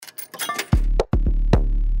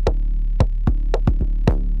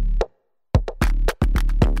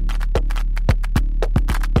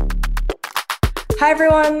Hi,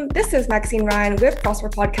 everyone. This is Maxine Ryan with Prosper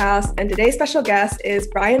Podcast, and today's special guest is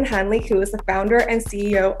Brian Hanley, who is the founder and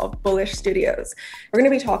CEO of Bullish Studios. We're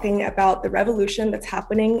going to be talking about the revolution that's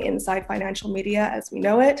happening inside financial media as we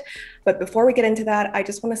know it. But before we get into that, I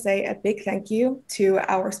just want to say a big thank you to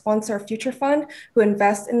our sponsor, Future Fund, who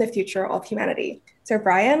invests in the future of humanity. So,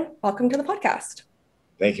 Brian, welcome to the podcast.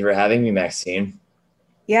 Thank you for having me, Maxine.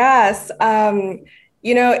 Yes.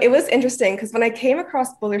 It was interesting because when I came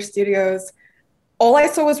across Bullish Studios, all I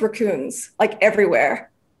saw was raccoons, like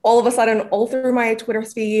everywhere. All of a sudden, all through my Twitter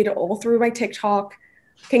feed, all through my TikTok.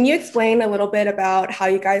 Can you explain a little bit about how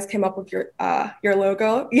you guys came up with your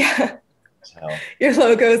logo? Yeah, your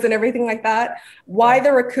logos and everything like that. Why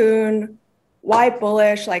the raccoon? Why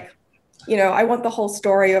Bullish? I want the whole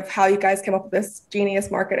story of how you guys came up with this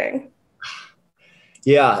genius marketing.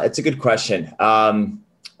 Yeah, it's a good question.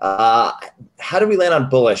 How do we land on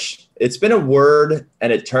bullish? It's been a word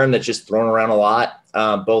and a term that's just thrown around a lot,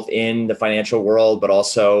 both in the financial world, but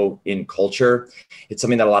also in culture. It's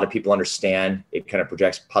something that a lot of people understand. It kind of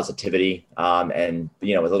projects positivity and, with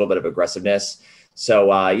a little bit of aggressiveness. So,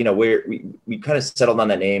 we kind of settled on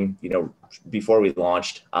that name, before we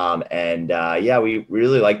launched. We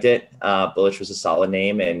really liked it. Bullish was a solid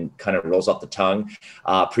name and kind of rolls off the tongue.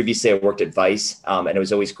 Previously, I worked at Vice, and it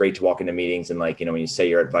was always great to walk into meetings and when you say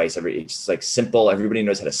your advice, it's just like simple. Everybody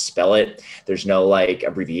knows how to spell it. There's no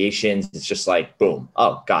abbreviations. It's just like, boom.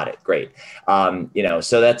 Oh, got it. Great.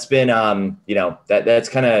 So that's been, that's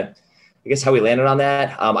kind of, I guess, how we landed on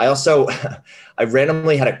that. I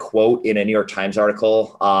randomly had a quote in a New York Times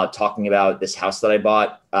article talking about this house that I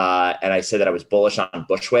bought. And I said that I was bullish on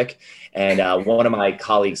Bushwick. And one of my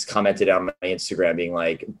colleagues commented on my Instagram being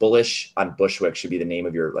like, bullish on Bushwick should be the name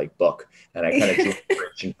of your book. And I kind of drew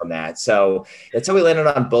inspiration from that. So that's how we landed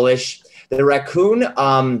on bullish. The raccoon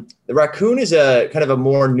is a kind of a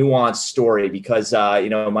more nuanced story because,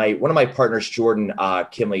 one of my partners, Jordan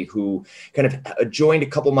Kimley, who kind of joined a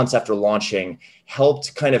couple months after launching,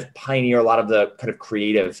 helped kind of pioneer a lot of the kind of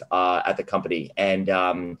creative at the company. And,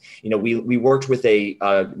 we worked with a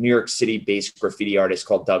New York City-based graffiti artist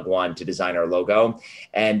called Doug One to design our logo.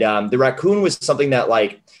 And the raccoon was something that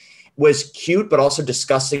was cute, but also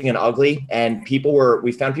disgusting and ugly. And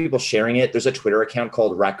we found people sharing it. There's a Twitter account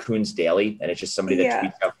called Raccoons Daily, and it's just somebody that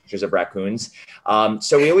tweets out pictures of raccoons.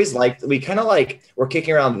 So we're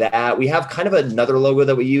kicking around that. We have kind of another logo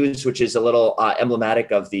that we use, which is a little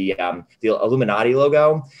emblematic of the Illuminati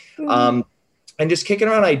logo. Mm-hmm. And just kicking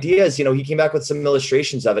around ideas, he came back with some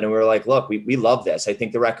illustrations of it. And we were like, look, we love this. I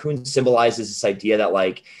think the raccoon symbolizes this idea that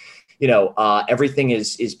everything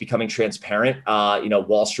is becoming transparent.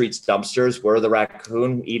 Wall Street's dumpsters, we're the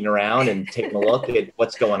raccoon eating around and taking a look at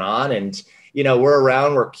what's going on. And, we're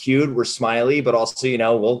around, we're cute, we're smiley, but also,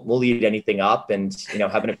 we'll eat anything up and,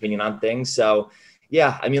 have an opinion on things. So,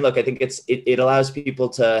 yeah, I mean, look, I think it allows people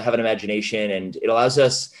to have an imagination, and it allows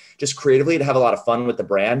us just creatively to have a lot of fun with the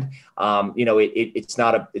brand. It's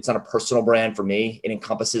not a personal brand for me. It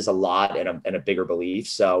encompasses a lot and a bigger belief.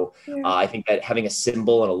 So I think that having a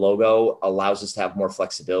symbol and a logo allows us to have more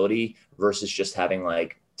flexibility versus just having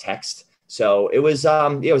text. So it was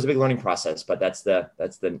a big learning process, but that's the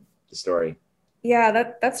story.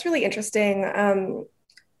 Yeah, that's really interesting.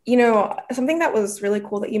 Something that was really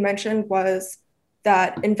cool that you mentioned was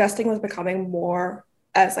that investing was becoming more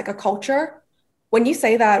as a culture. When you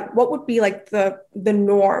say that, what would be the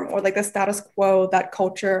norm or the status quo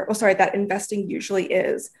that investing usually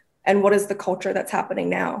is? And what is the culture that's happening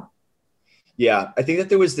now? Yeah, I think that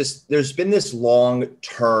there's been this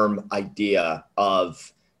long-term idea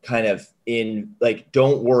of kind of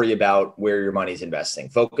don't worry about where your money's investing.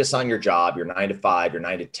 Focus on your job, your 9 to 5, your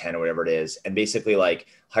 9 to 10, or whatever it is. And basically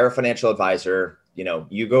hire a financial advisor.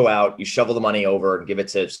 You go out, you shovel the money over and give it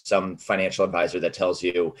to some financial advisor that tells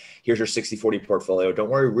you, here's your 60-40 portfolio. Don't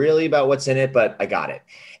worry really about what's in it, but I got it.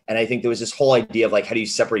 And I think there was this whole idea of how do you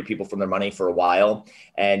separate people from their money for a while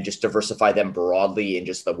and just diversify them broadly in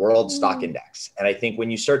just the world stock index. And I think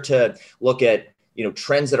when you start to look at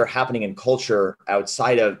trends that are happening in culture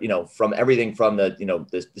outside of, from everything from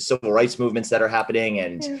the civil rights movements that are happening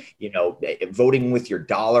and, voting with your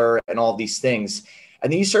dollar and all these things.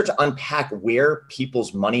 And then you start to unpack where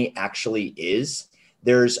people's money actually is.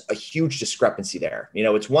 There's a huge discrepancy there.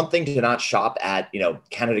 It's one thing to not shop at,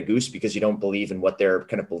 Canada Goose because you don't believe in what their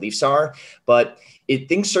kind of beliefs are, but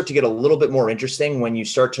things start to get a little bit more interesting when you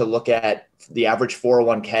start to look at the average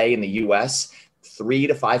 401k in the US. 3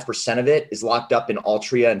 to 5% of it is locked up in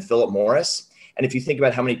Altria and Philip Morris. And if you think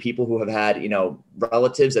about how many people who have had,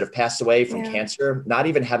 relatives that have passed away from cancer, not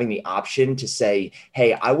even having the option to say,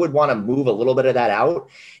 hey, I would want to move a little bit of that out,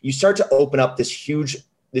 you start to open up this huge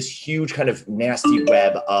this huge kind of nasty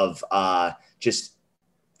web of just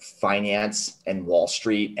finance and Wall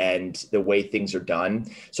Street and the way things are done.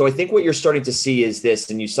 So I think what you're starting to see is this,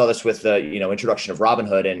 and you saw this with the, introduction of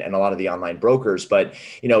Robinhood and a lot of the online brokers, but,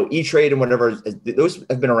 E-Trade and whatever, those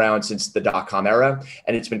have been around since the dot-com era.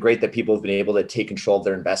 And it's been great that people have been able to take control of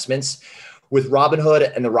their investments. With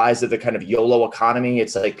Robinhood and the rise of the kind of YOLO economy,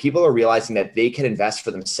 it's like people are realizing that they can invest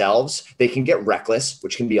for themselves. They can get reckless,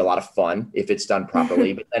 which can be a lot of fun if it's done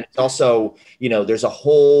properly. But then it's also, there's a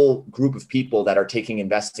whole group of people that are taking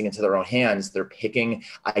investing into their own hands. They're picking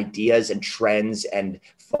ideas and trends and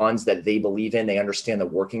funds that they believe in. They understand the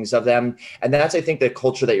workings of them. And that's, I think, the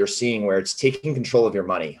culture that you're seeing where it's taking control of your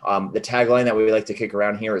money. The tagline that we like to kick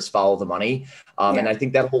around here is follow the money. And I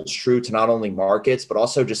think that holds true to not only markets, but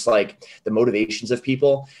also just like the motivations of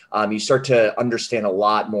people. You start to understand a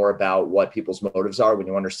lot more about what people's motives are when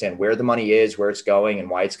you understand where the money is, where it's going, and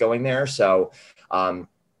why it's going there. So,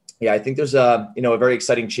 I think there's a very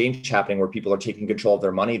exciting change happening where people are taking control of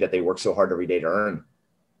their money that they work so hard every day to earn.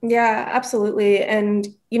 Yeah, absolutely. And,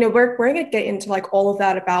 we're going to get into like all of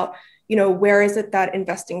that about, where is it that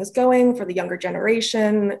investing is going for the younger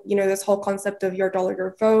generation, this whole concept of your dollar,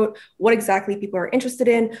 your vote, what exactly people are interested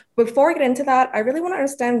in. Before I get into that, I really want to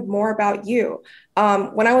understand more about you.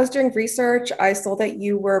 When I was doing research, I saw that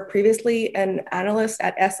you were previously an analyst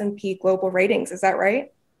at S&P Global Ratings. Is that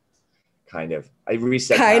right? Kind of. I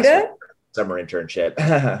reset Kind of. Summer internship.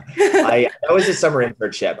 That was a summer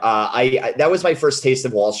internship. That was my first taste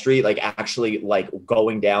of Wall Street, like actually like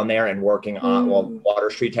going down there and working on Water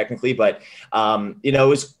Street technically. But, it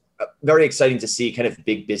was very exciting to see kind of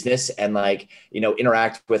big business and like,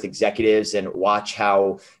 interact with executives and watch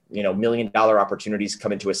how, $1 million opportunities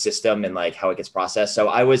come into a system and like how it gets processed. So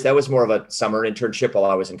that was more of a summer internship while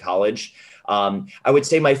I was in college. I would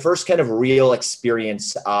say my first kind of real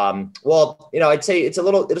experience, I'd say it was a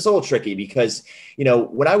little tricky because,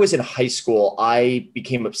 when I was in high school, I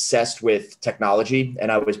became obsessed with technology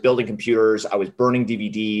and I was building computers. I was burning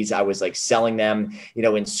DVDs. I was like selling them,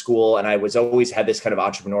 in school. And I was always had this kind of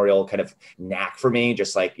entrepreneurial kind of knack for me,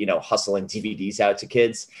 just like, hustling DVDs out to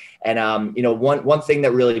kids. And, one thing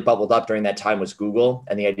that really bubbled up during that time was Google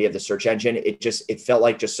and the idea of the search engine. It felt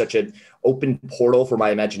like just such an open portal for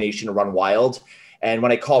my imagination to run wild. And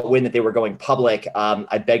when I caught wind that they were going public,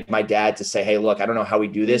 I begged my dad to say, hey, look, I don't know how we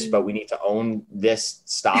do this, but we need to own this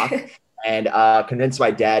stock. And convinced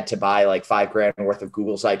my dad to buy like $5,000 worth of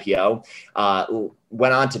Google's IPO.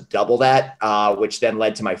 Went on to double that, which then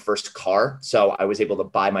led to my first car. So I was able to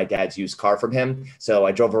buy my dad's used car from him. So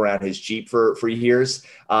I drove around his Jeep for years.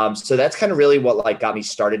 So that's kind of really what like got me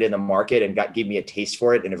started in the market and gave me a taste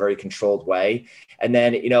for it in a very controlled way. And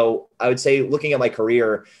then, I would say looking at my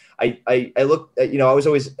career, I looked, I was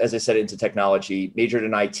always, as I said, into technology, majored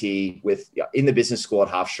in IT in the business school at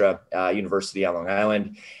Hofstra University on Long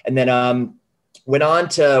Island. And then went on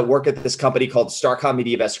to work at this company called Starcom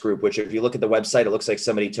MediaVest Group, which if you look at the website, it looks like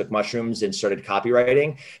somebody took mushrooms and started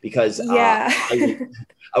copywriting because I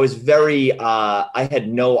was I had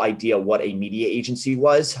no idea what a media agency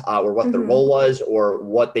was or what the role was or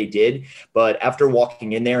what they did. But after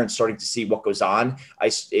walking in there and starting to see what goes on,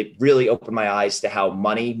 it really opened my eyes to how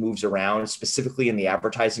money moves around, specifically in the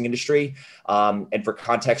advertising industry. And for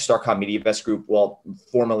context, Starcom MediaVest Group,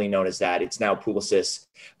 formerly known as that, it's now Publicis,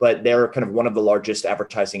 but they're kind of one of the largest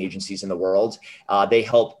advertising agencies in the world. They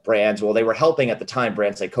help brands, they were helping at the time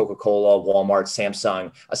brands like Coca-Cola, Walmart,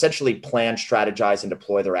 Samsung, essentially plan, strategize, and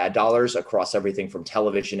deploy their ad dollars across everything from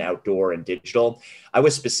television, outdoor, and digital. I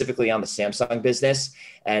was specifically on the Samsung business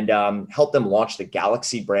and helped them launch the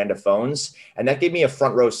Galaxy brand of phones. And that gave me a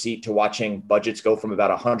front row seat to watching budgets go from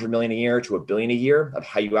about 100 million a year to $1 billion a year of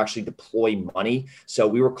how you actually deploy money. So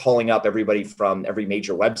we were calling up everybody from every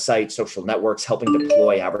major website, social networks, helping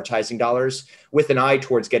deploy advertising dollars with an eye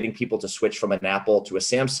towards getting people to switch from an Apple to a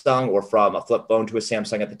Samsung or from a flip phone to a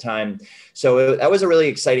Samsung at the time. So that was a really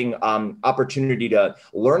exciting opportunity to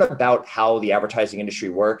learn about how the advertising industry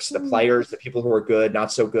works, the players, the people who are good,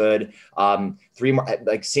 not so good,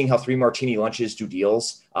 seeing how 3 Martini Lunches do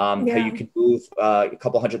deals, how you can move a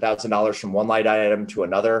couple $100,000 from one line item to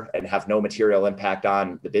another and have no material impact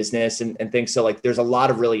on the business and things. So like, there's a lot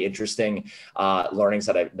of really interesting learnings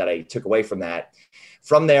that I took away from that.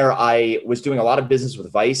 From there, I was doing a lot of business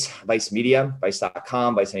with Vice Media,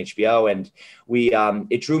 Vice.com, Vice and HBO. And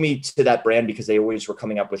it drew me to that brand because they always were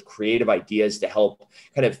coming up with creative ideas to help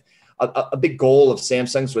kind of a big goal of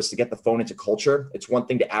Samsung's was to get the phone into culture. It's one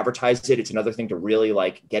thing to advertise it. It's another thing to really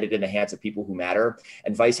like get it in the hands of people who matter.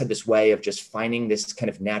 And Vice had this way of just finding this kind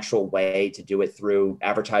of natural way to do it through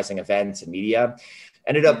advertising events and media.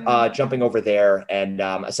 Ended up jumping over there and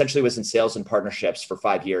essentially was in sales and partnerships for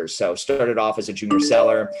 5 years. So started off as a junior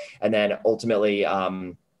seller and then ultimately,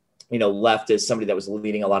 left as somebody that was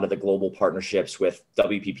leading a lot of the global partnerships with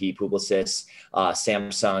WPP, Publicis,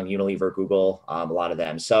 Samsung, Unilever, Google, a lot of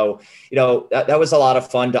them. So, that was a lot of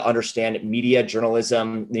fun to understand media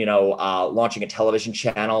journalism, launching a television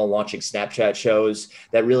channel, launching Snapchat shows.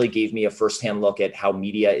 That really gave me a firsthand look at how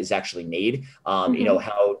media is actually made,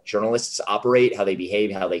 how journalists operate, how they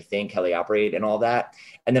behave, how they think, how they operate, and all that.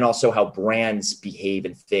 And then also how brands behave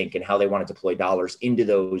and think and how they want to deploy dollars into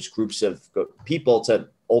those groups of people to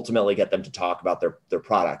ultimately get them to talk about their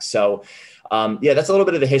products. So that's a little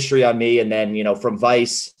bit of the history on me. And then, from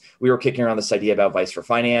Vice, we were kicking around this idea about Vice for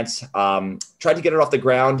Finance, tried to get it off the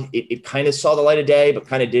ground. It kind of saw the light of day, but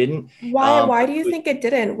kind of didn't. Why do you think it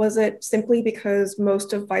didn't? Was it simply because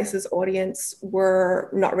most of Vice's audience were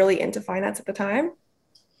not really into finance at the time?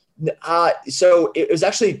 So it was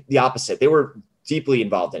actually the opposite. They were deeply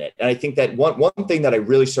involved in it. And I think that one thing that I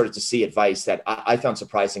really started to see at Vice that I found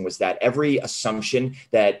surprising was that every assumption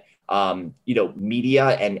that, media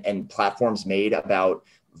and platforms made about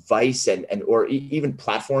Vice and or even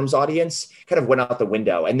platforms audience kind of went out the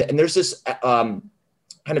window. And there's this,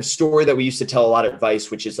 kind of story that we used to tell a lot at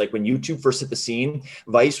Vice, which is like when YouTube first hit the scene,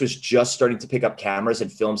 Vice was just starting to pick up cameras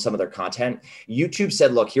and film some of their content. YouTube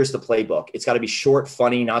said, look, here's the playbook. It's got to be short,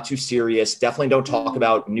 funny, not too serious. Definitely don't talk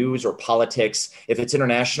about news or politics. If it's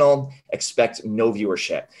international, expect no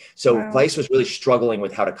viewership. So Vice was really struggling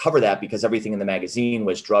with how to cover that because everything in the magazine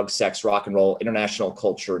was drugs, sex, rock and roll, international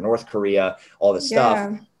culture, North Korea, all this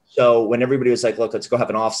stuff. So when everybody was like, look, let's go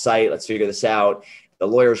have an offsite, let's figure this out. The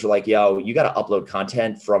lawyers were like, yo, you got to upload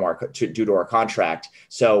content from due to our contract.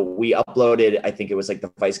 So we uploaded, I think it was like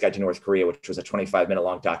the Vice Guide to North Korea, which was a 25-minute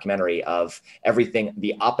long documentary of everything,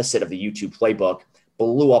 the opposite of the YouTube playbook,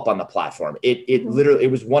 blew up on the platform. It literally, it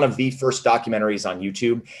was one of the first documentaries on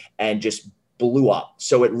YouTube and just blew up.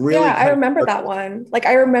 So it really, I remember that one. Like,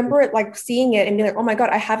 I remember it, like seeing it and being like, oh my God,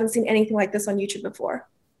 I haven't seen anything like this on YouTube before.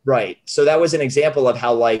 Right. So that was an example of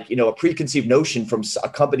how, like, a preconceived notion from a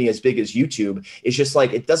company as big as YouTube is just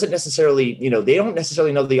like, it doesn't necessarily, they don't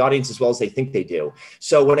necessarily know the audience as well as they think they do.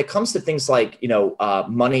 So when it comes to things like,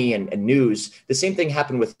 money and news, the same thing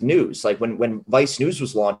happened with news. Like when Vice News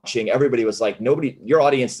was launching, everybody was like, your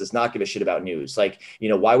audience does not give a shit about news. Like,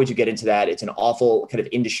 why would you get into that? It's an awful kind of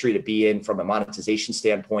industry to be in from a monetization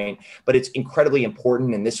standpoint, but it's incredibly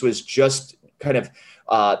important. And this was just kind of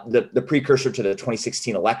the precursor to the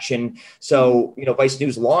 2016 election. So, Vice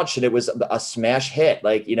News launched and it was a smash hit.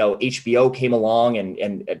 Like, HBO came along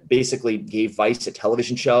and basically gave Vice a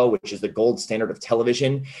television show, which is the gold standard of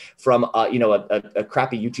television, from, a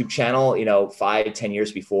crappy YouTube channel, 5-10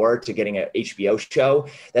 years before, to getting an HBO show.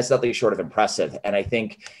 That's nothing short of impressive. And I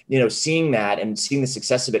think, seeing that and seeing the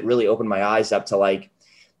success of it really opened my eyes up to, like,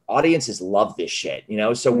 audiences love this shit,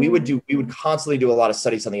 so we would constantly do a lot of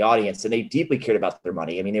studies on the audience, and they deeply cared about their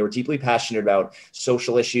money. I mean, they were deeply passionate about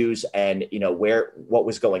social issues and, what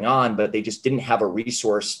was going on, but they just didn't have a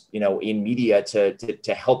resource, in media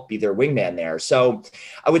to help be their wingman there. So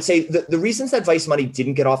I would say the reasons that Vice Money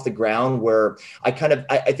didn't get off the ground were, I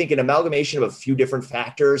think, an amalgamation of a few different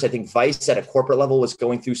factors. I think Vice at a corporate level was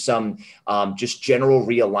going through some just general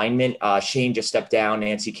realignment. Shane just stepped down,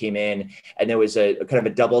 Nancy came in, and there was a kind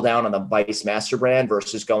of a double down on the Vice master brand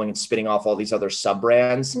versus going and spinning off all these other sub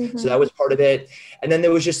brands. So that was part of it. And then there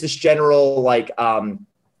was just this general, like,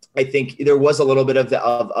 I think there was a little bit of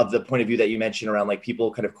the point of view that you mentioned around, like,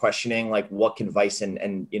 people kind of questioning, like, what can Vice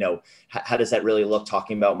and how does that really look,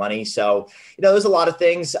 talking about money? So, there's a lot of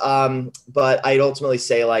things, but I'd ultimately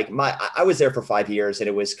say, like, I was there for 5 years, and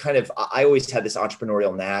it was kind of, I always had this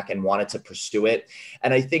entrepreneurial knack and wanted to pursue it.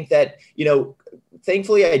 And I think that,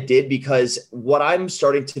 thankfully I did, because what I'm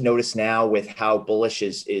starting to notice now with how Bullish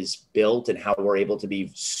is built and how we're able to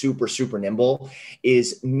be super, super nimble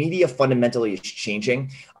is media fundamentally is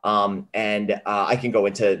changing. And I can go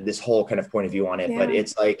into this whole kind of point of view on it, but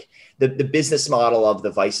it's like the business model of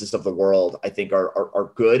the Vices of the world, I think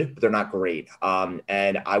are good, but they're not great.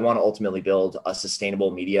 And I want to ultimately build a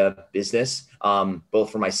sustainable media business,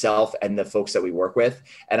 both for myself and the folks that we work with.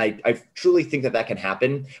 And I truly think that can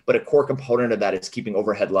happen, but a core component of that is keeping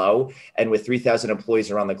overhead low. And with 3,000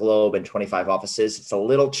 employees around the globe and 25 offices, it's a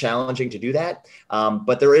little challenging to do that.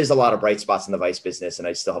 But there is a lot of bright spots in the Vice business, and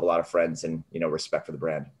I still have a lot of friends and, respect for the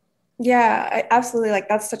brand. Yeah, absolutely. Like,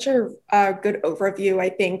 that's such a good overview, I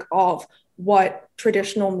think, of what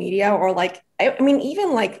traditional media or like, I mean,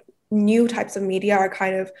 even like new types of media are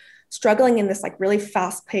kind of struggling in this like really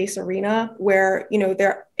fast-paced arena where, you know,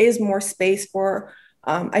 there is more space for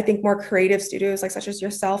I think more creative studios like such as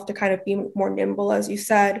yourself to kind of be more nimble, as you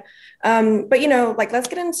said. But you know, like let's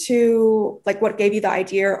get into like what gave you the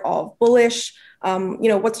idea of Bullish. You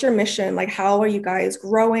know, what's your mission? Like, how are you guys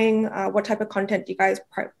growing? What type of content do you guys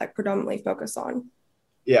like predominantly focus on?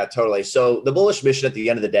 Yeah, totally. So the bullish mission at the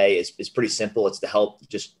end of the day is pretty simple. It's to help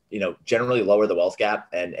just, you know, generally lower the wealth gap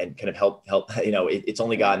and kind of help, you know, it's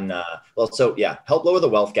only gotten, so yeah, help lower the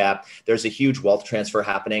wealth gap. There's a huge wealth transfer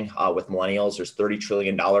happening with millennials. There's $30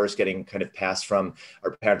 trillion getting kind of passed from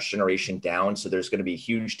our parents' generation down. So there's going to be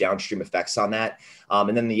huge downstream effects on that.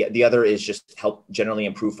 And then the other is just help generally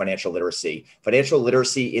improve financial literacy. Financial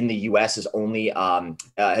literacy in the US is only,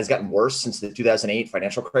 has gotten worse since the 2008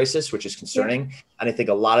 financial crisis, which is concerning. Yeah. And I think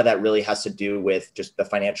a lot of that really has to do with just the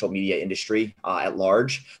financial media industry at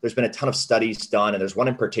large. There's been a ton of studies done, and there's one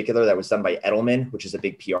in particular that was done by Edelman, which is a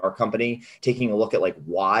big PR company, taking a look at like,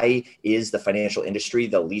 why is the financial industry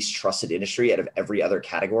the least trusted industry out of every other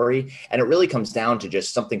category? And it really comes down to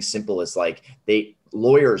just something simple as like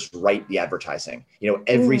lawyers write the advertising. You know,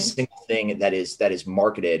 every single thing that is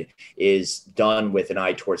marketed is done with an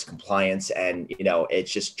eye towards compliance, and you know,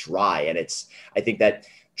 it's just dry. And I think that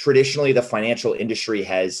traditionally the financial industry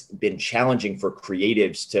has been challenging for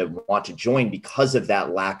creatives to want to join because of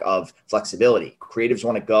that lack of flexibility. Creatives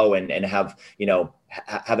want to go and have, you know,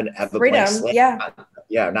 have a blank slate.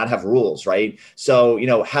 Yeah, not have rules, right? So, you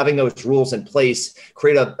know, having those rules in place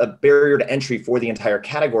create a barrier to entry for the entire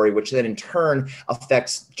category, which then in turn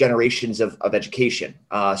affects generations of education.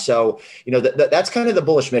 So, you know, that's kind of the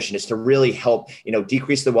bullish mission, is to really help, you know,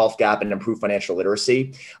 decrease the wealth gap and improve financial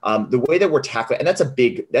literacy. The way that we're tackling, and that's a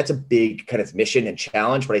big kind of mission and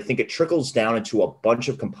challenge, but I think it trickles down into a bunch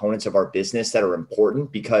of components of our business that are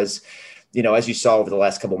important because, you know, as you saw over the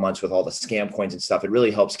last couple of months with all the scam coins and stuff, it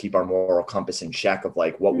really helps keep our moral compass in check of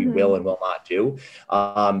like what we will and will not do.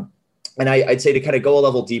 And I'd say to kind of go a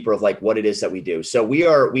level deeper of like what it is that we do. So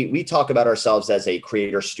we talk about ourselves as a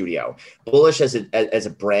creator studio. Bullish as a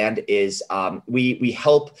brand is we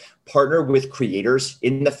help partner with creators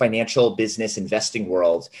in the financial business investing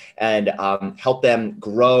world and help them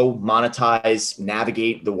grow, monetize,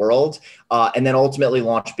 navigate the world, and then ultimately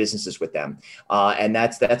launch businesses with them. And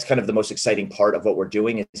that's kind of the most exciting part of what we're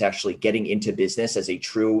doing, is actually getting into business as a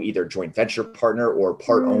true either joint venture partner or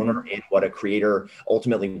part owner in what a creator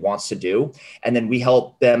ultimately wants to do. And then we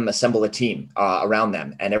help them assemble a team around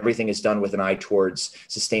them. And everything is done with an eye towards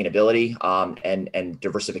sustainability and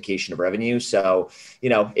diversification of revenue. So, you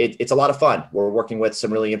know, it's a lot of fun. We're working with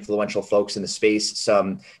some really influential folks in the space,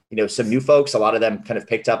 some new folks. A lot of them kind of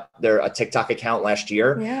picked up a TikTok account last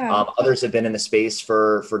year. Yeah. Others have been in the space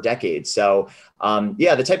for decades. So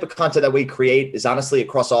the type of content that we create is honestly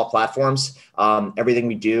across all platforms. Everything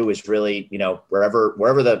we do is really, you know, wherever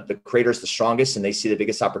the creator is the strongest and they see the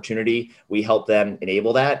biggest opportunity, we help them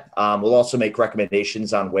enable that. We'll also make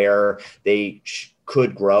recommendations on where they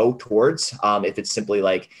could grow towards, if it's simply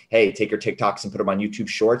like, hey, take your TikToks and put them on YouTube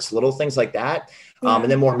Shorts, little things like that. And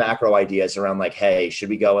then more macro ideas around like, hey, should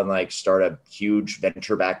we go and like start a huge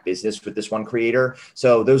venture-backed business with this one creator?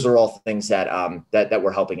 So those are all things that that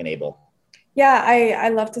we're helping enable. Yeah, I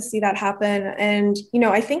love to see that happen. And, you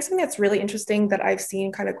know, I think something that's really interesting that I've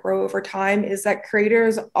seen kind of grow over time is that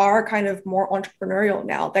creators are kind of more entrepreneurial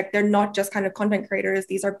now. Like they're not just kind of content creators,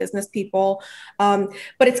 these are business people. But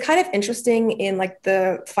it's kind of interesting in like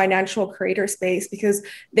the financial creator space because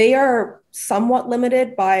they are somewhat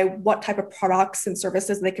limited by what type of products and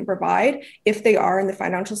services they can provide if they are in the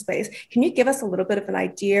financial space. Can you give us a little bit of an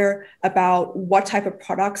idea about what type of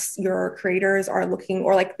products your creators are looking,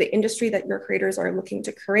 or like the industry that your creators are looking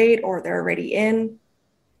to create or they're already in?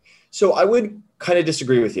 So I would kind of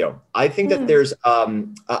disagree with you. I think that there's,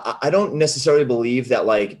 I don't necessarily believe that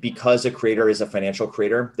like, because a creator is a financial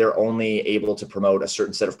creator, they're only able to promote a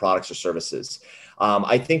certain set of products or services.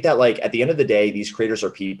 I think that like at the end of the day, these creators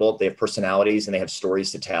are people, they have personalities and they have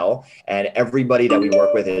stories to tell. And everybody that we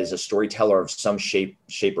work with is a storyteller of some shape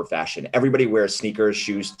or fashion. Everybody wears sneakers,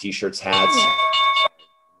 shoes, t-shirts, hats.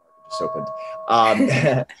 Just opened.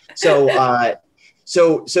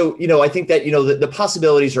 I think that, the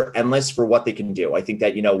possibilities are endless for what they can do. I think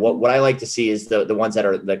that, what I like to see is the ones that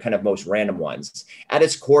are the kind of most random ones. At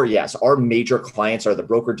its core, yes, our major clients are the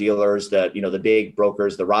broker dealers, the big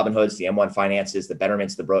brokers, the Robinhoods, the M1 Finances, the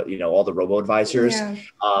Betterments, all the robo advisors. Yeah.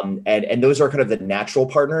 And those are kind of the natural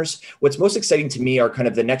partners. What's most exciting to me are kind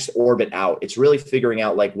of the next orbit out. It's really figuring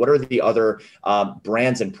out like, what are the other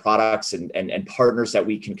brands and products and partners that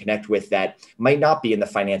we can connect with that might not be in the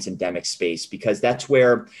finance endemic space, because that's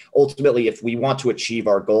where ultimately, if we want to achieve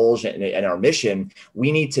our goals and our mission,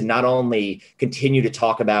 we need to not only continue to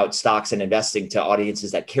talk about stocks and investing to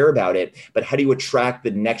audiences that care about it, but how do you attract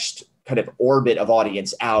the next kind of orbit of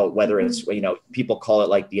audience out, whether it's, people call it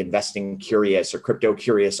like the investing curious or crypto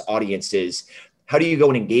curious audiences. How do you go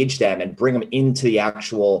and engage them and bring them into the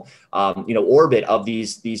actual, orbit of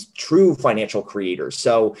these true financial creators?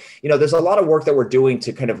 So, there's a lot of work that we're doing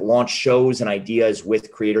to kind of launch shows and ideas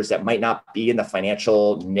with creators that might not be in the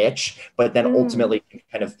financial niche, but then ultimately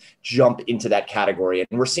kind of jump into that category.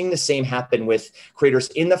 And we're seeing the same happen with creators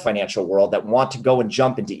in the financial world that want to go and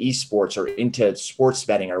jump into esports or into sports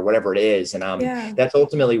betting or whatever it is. And that's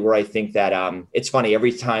ultimately where I think that it's funny,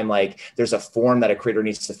 every time like there's a form that a creator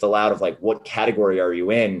needs to fill out of like, what category are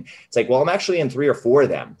you in? It's like, well, I'm actually in 3 or 4 of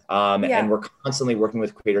them. And we're constantly working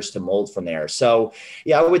with creators to mold from there. So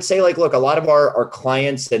yeah, I would say like, look, a lot of our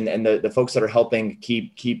clients and the folks that are helping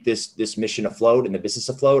keep this mission afloat and the business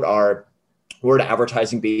afloat we're an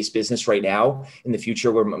advertising-based business right now. In the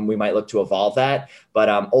future, we might look to evolve that. But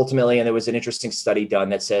ultimately, and there was an interesting study done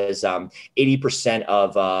that says 80%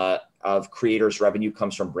 of creators' revenue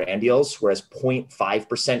comes from brand deals, whereas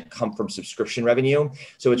 0.5% come from subscription revenue.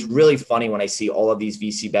 So it's really funny when I see all of these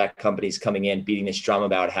VC-backed companies coming in, beating this drum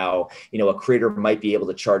about how, a creator might be able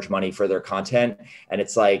to charge money for their content. And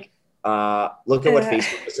it's like, look at what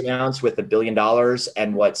Facebook has announced with $1 billion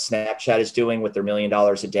and what Snapchat is doing with their $1 million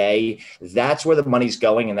a day. That's where the money's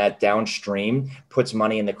going. And that downstream puts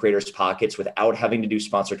money in the creators' pockets without having to do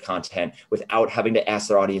sponsored content, without having to ask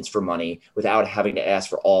their audience for money, without having to ask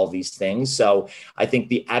for all of these things. So I think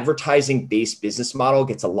the advertising-based business model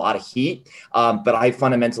gets a lot of heat, but I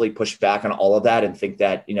fundamentally push back on all of that and think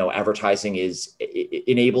that, advertising it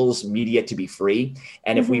enables media to be free.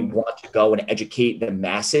 And if we want to go and educate the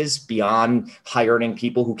masses beyond high earning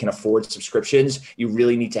people who can afford subscriptions, you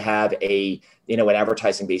really need to have an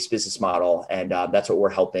advertising-based business model. And that's what we're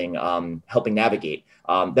helping navigate.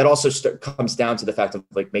 That also comes down to the fact of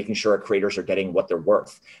like making sure our creators are getting what they're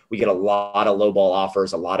worth. We get a lot of lowball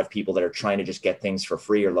offers, a lot of people that are trying to just get things for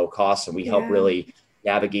free or low cost. And we help really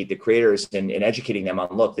navigate the creators and educating them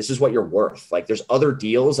on, look, this is what you're worth. Like there's other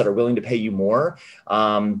deals that are willing to pay you more.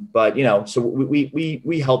 But so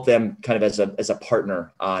we help them kind of as a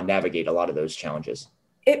partner navigate a lot of those challenges.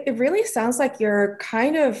 It really sounds like you're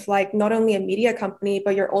kind of like not only a media company,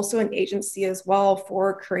 but you're also an agency as well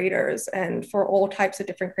for creators and for all types of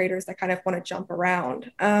different creators that kind of want to jump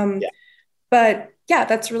around. But yeah,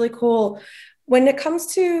 that's really cool. When it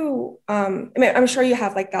comes to, I'm sure you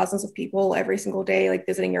have like thousands of people every single day, like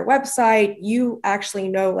visiting your website. You actually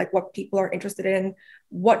know like what people are interested in.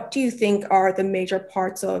 What do you think are the major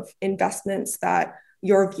parts of investments that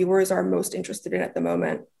your viewers are most interested in at the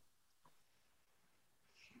moment?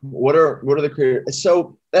 What are the creators?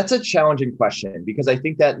 So that's a challenging question because I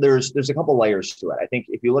think that there's a couple layers to it. I think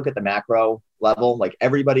if you look at the macro level, like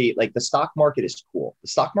everybody, like the stock market is cool. The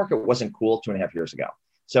stock market wasn't cool 2.5 years ago.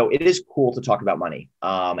 So it is cool to talk about money,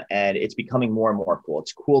 and it's becoming more and more cool.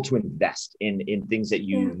 It's cool to invest in things that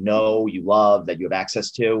you love, that you have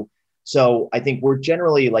access to. So I think we're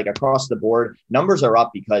generally like across the board, numbers are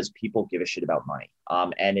up because people give a shit about money,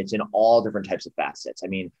 and it's in all different types of facets. I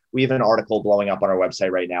mean, we have an article blowing up on our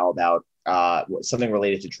website right now about something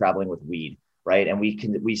related to traveling with weed, right? And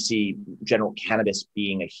we see general cannabis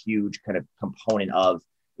being a huge kind of component of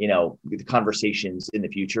the conversations in the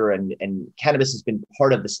future, and cannabis has been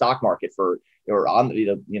part of the stock market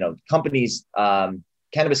companies,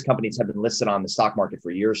 cannabis companies have been listed on the stock market for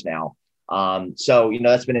years now. So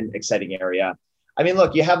that's been an exciting area. I mean,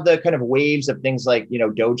 look, you have the kind of waves of things like,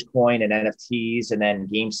 Dogecoin and NFTs, and then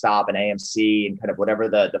GameStop and AMC and kind of whatever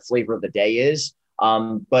the flavor of the day is.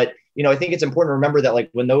 But I think it's important to remember that like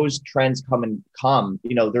when those trends come,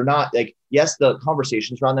 they're not like, yes, the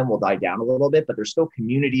conversations around them will die down a little bit, but there's still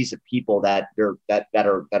communities of people that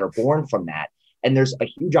are born from that. And there's a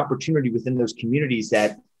huge opportunity within those communities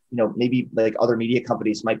that, maybe like other media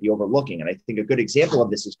companies might be overlooking. And I think a good example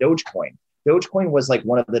of this is Dogecoin. Dogecoin was like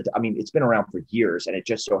one of the, I mean, it's been around for years and it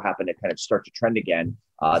just so happened to kind of start to trend again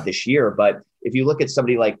this year. But if you look at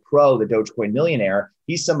somebody like Pro, the Dogecoin millionaire,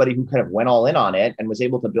 he's somebody who kind of went all in on it and was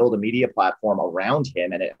able to build a media platform around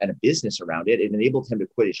him and a business around it. It enabled him to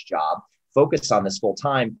quit his job, focus on this full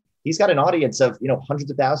time. He's got an audience of,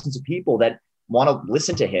 hundreds of thousands of people that want to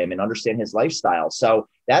listen to him and understand his lifestyle. So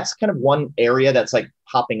that's kind of one area that's like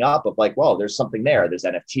popping up of like, well, there's something there. There's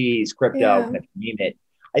NFTs, crypto, kind of name it.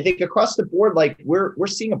 I think across the board, like we're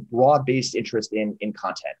seeing a broad-based interest in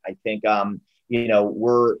content. I think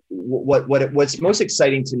what's most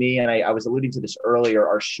exciting to me, and I was alluding to this earlier,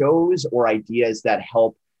 are shows or ideas that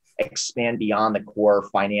help expand beyond the core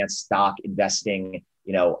finance, stock investing,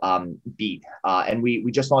 beat. And we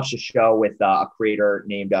just launched a show with a creator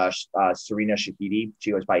named Serena Shahidi.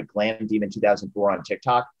 She goes by Glam Demon 2004 on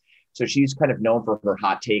TikTok. So she's kind of known for her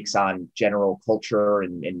hot takes on general culture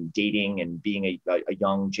and dating and being a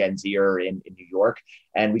young Gen Zer in New York.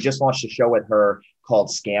 And we just launched a show with her called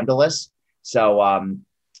Scandalous. So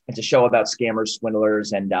it's a show about scammers,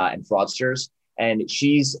 swindlers, and fraudsters. And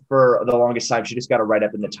she's, for the longest time, she just got a write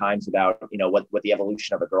up in the Times about, what the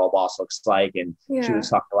evolution of a girl boss looks like. And she was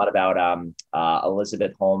talking a lot about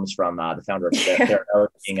Elizabeth Holmes from the founder of Theranos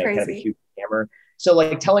being a kind of a huge scammer. So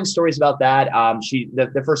like telling stories about that,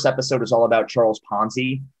 the first episode is all about Charles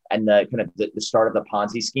Ponzi and the kind of the start of the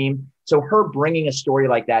Ponzi scheme. So her bringing a story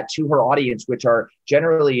like that to her audience, which are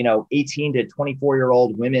generally, 18 to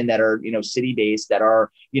 24-year-old women that are, city-based, that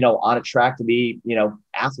are, on a track to be,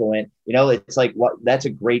 affluent, it's like, that's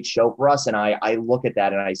a great show for us. And I look at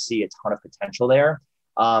that and I see a ton of potential there.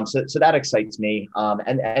 So that excites me.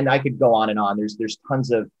 And I could go on and on. There's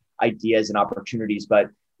tons of ideas and opportunities,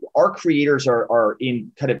 but our creators are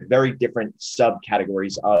in kind of very different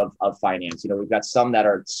subcategories of finance. We've got some that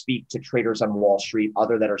speak to traders on Wall Street,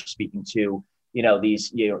 other that are speaking to,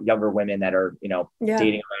 these, younger women that are, dating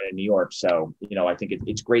around in New York. So, I think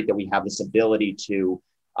it's great that we have this ability to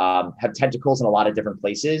have tentacles in a lot of different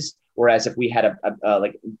places. Whereas if we had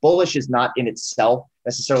like Bullish is not in itself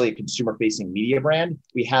necessarily a consumer facing media brand.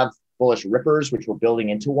 We have Bullish Rippers, which we're building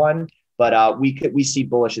into one. But we see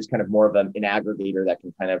Bullish as kind of more of an aggregator that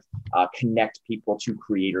can kind of connect people to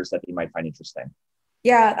creators that they might find interesting.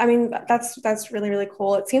 Yeah, I mean, that's really, really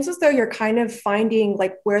cool. It seems as though you're kind of finding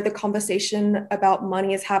like where the conversation about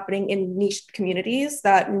money is happening in niche communities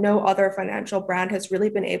that no other financial brand has really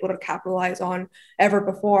been able to capitalize on ever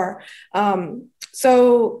before.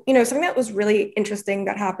 So, something that was really interesting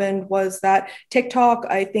that happened was that TikTok,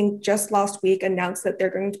 I think just last week, announced that they're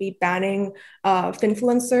going to be banning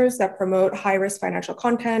influencers that promote high-risk financial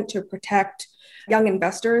content to protect young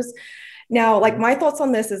investors. Now, like my thoughts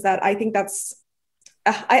on this is that I think that's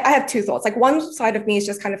I have two thoughts. Like one side of me is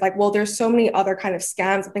just kind of like, well, there's so many other kind of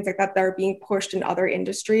scams and things like that that are being pushed in other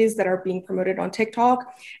industries that are being promoted on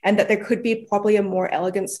TikTok, and that there could be probably a more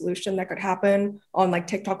elegant solution that could happen on like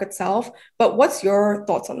TikTok itself. But what's your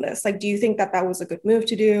thoughts on this? Like, do you think that was a good move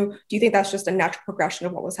to do? Do you think that's just a natural progression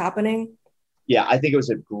of what was happening? Yeah, I think it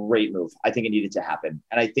was a great move. I think it needed to happen.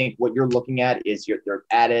 And I think what you're looking at is they're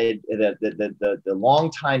added the long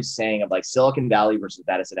time saying of like Silicon Valley versus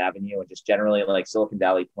Madison Avenue, and just generally like Silicon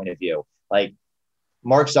Valley point of view. Like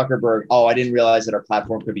Mark Zuckerberg, I didn't realize that our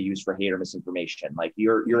platform could be used for hate or misinformation. Like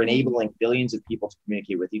you're enabling billions of people to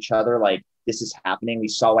communicate with each other. Like this is happening. We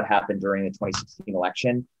saw what happened during the 2016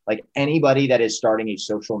 election. Like anybody that is starting a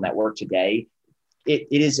social network today, it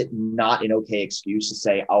is not an okay excuse to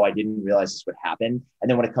say, I didn't realize this would happen. And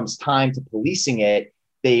then when it comes time to policing it,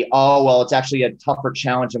 it's actually a tougher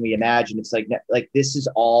challenge than we imagine. It's like this is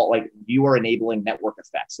all like you are enabling network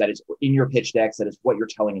effects. That is in your pitch decks. That is what you're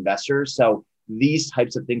telling investors. So these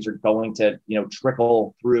types of things are going to,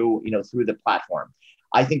 trickle through, through the platform.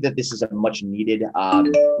 I think that this is a much needed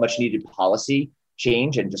policy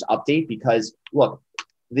change and just update, because look,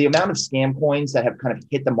 the amount of scam coins that have kind of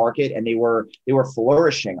hit the market, and they were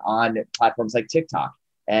flourishing on platforms like TikTok.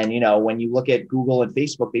 And, when you look at Google and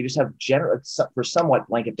Facebook, they just have for somewhat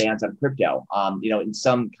blanket bans on crypto, in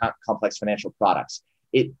some complex financial products.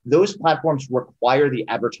 Those platforms require the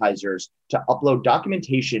advertisers to upload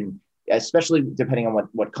documentation, especially depending on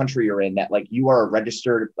what country you're in, that like you are a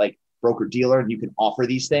registered like broker dealer and you can offer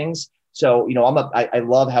these things. So, I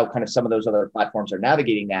love how kind of some of those other platforms are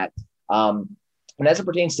navigating that. And as it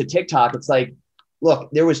pertains to TikTok, it's like,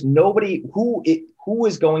 look, there was nobody who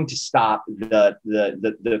was going to stop the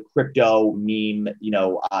crypto meme,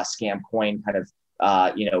 scam coin kind of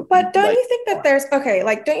But don't you think that there's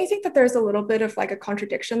don't you think that there's a little bit of like a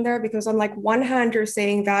contradiction there? Because on like one hand, you're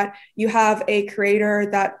saying that you have a creator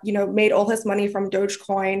that, made all his money from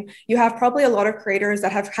Dogecoin. You have probably a lot of creators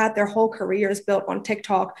that have had their whole careers built on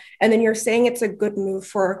TikTok. And then you're saying it's a good move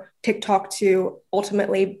for TikTok to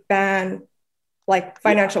ultimately ban like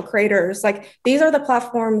financial creators. Like these are the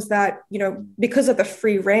platforms that, because of the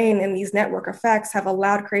free reign and these network effects have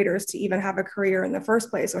allowed creators to even have a career in the first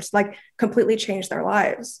place, or like completely change their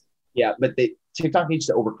lives. Yeah, but TikTok needs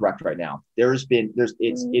to overcorrect right now. They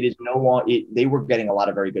were getting a lot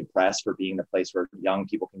of very good press for being the place where young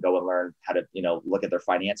people can go and learn how to, look at their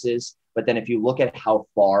finances. But then if you look at how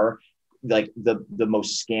far like the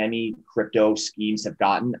most scammy crypto schemes have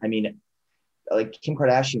gotten, I mean, like Kim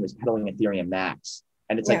Kardashian was peddling Ethereum Max.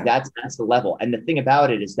 And it's like, that's the level. And the thing about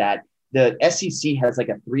it is that the SEC has like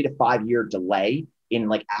a 3 to 5 year delay in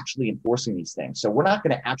like actually enforcing these things. So we're not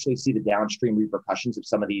going to actually see the downstream repercussions of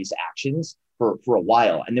some of these actions for a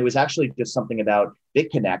while. And there was actually just something about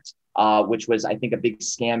BitConnect, which was, I think, a big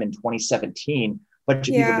scam in 2017. A bunch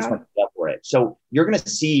of people just went up for it. So you're going to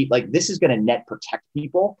see like this is going to net protect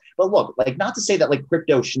people. But look, like not to say that like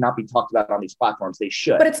crypto should not be talked about on these platforms. They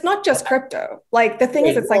should. But it's not just crypto. Like the thing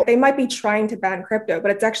is, it's like they might be trying to ban crypto,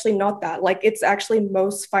 but it's actually not that. Like it's actually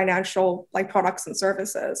most financial like products and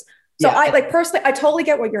services. So I like personally, I totally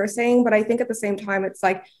get what you're saying, but I think at the same time, it's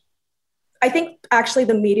like, I think actually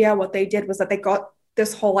the media, what they did was that they got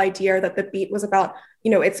this whole idea that the beat was about,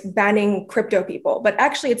 it's banning crypto people, but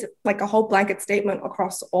actually it's like a whole blanket statement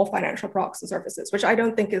across all financial products and services, which I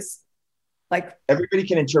don't think is like. Everybody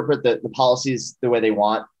can interpret the policies the way they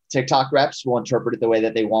want. TikTok reps will interpret it the way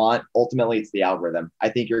that they want. Ultimately, it's the algorithm. I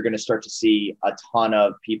think you're going to start to see a ton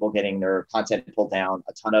of people getting their content pulled down,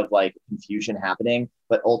 a ton of like confusion happening.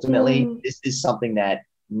 But ultimately, this is something that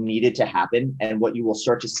needed to happen. And what you will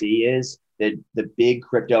start to see is that the big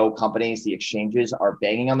crypto companies, the exchanges are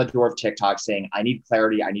banging on the door of TikTok saying, I need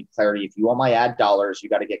clarity. I need clarity. If you want my ad dollars, you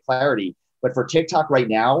got to get clarity. But for TikTok right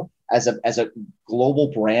now, as a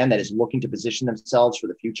global brand that is looking to position themselves for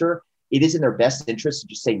the future, it is in their best interest to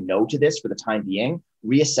just say no to this for the time being,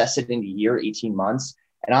 reassess it in a year, 18 months.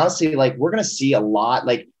 And honestly, like we're going to see a lot,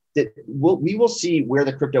 like we will see where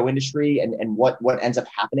the crypto industry and what ends up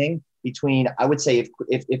happening between, I would say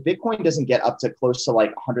if Bitcoin doesn't get up to close to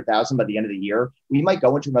like 100,000 by the end of the year, we might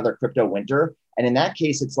go into another crypto winter. And in that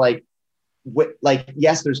case, it's like,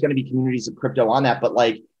 yes, there's going to be communities of crypto on that, but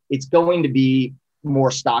like, it's going to be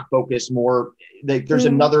more stock focused, more like there's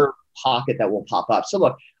another pocket that will pop up. So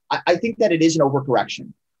look, I think that it is an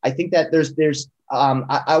overcorrection. I think that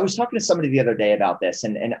I was talking to somebody the other day about this,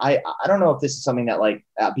 and I don't know if this is something that like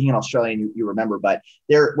being an Australian, you remember, but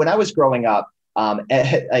when I was growing up,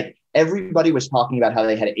 like everybody was talking about how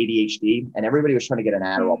they had ADHD and everybody was trying to get an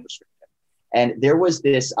Adderall prescription. And there was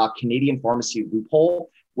this Canadian pharmacy loophole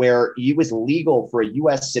where it was legal for a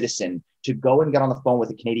US citizen to go and get on the phone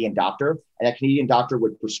with a Canadian doctor, and that Canadian doctor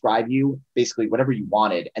would prescribe you basically whatever you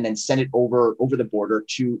wanted and then send it over the border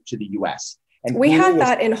to the US. And we had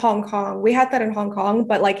that in Hong Kong.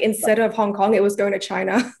 But like instead of Hong Kong, it was going to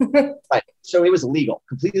China. Right. So it was legal,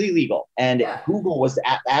 completely legal. And Google was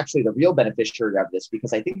actually the real beneficiary of this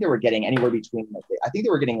because I think they were getting anywhere between, I think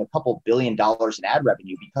they were getting a couple $2 billion in ad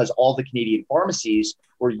revenue because all the Canadian pharmacies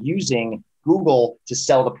were using Google to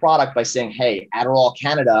sell the product by saying, hey, Adderall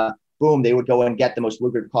Canada, boom, they would go and get the most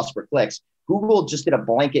lucrative cost per clicks. Google just did a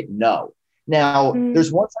blanket no. Now,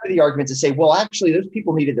 there's one side of the argument to say, well, actually, those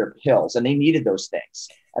people needed their pills and they needed those things.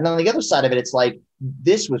 And then on the other side of it, it's like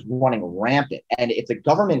this was running rampant. And if the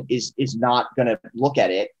government is not going to look at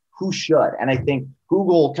it, who should? And I think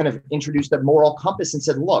Google kind of introduced a moral compass and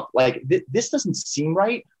said, look, like this doesn't seem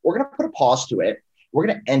right. We're going to put a pause to it. We're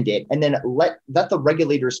going to end it and then let the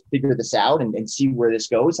regulators figure this out and see where this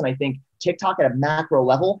goes. And I think TikTok at a macro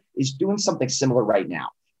level is doing something similar right now.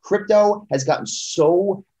 Crypto has gotten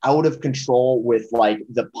so out of control with like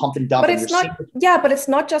the pump and dump. But it's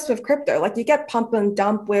not just with crypto. Like you get pump and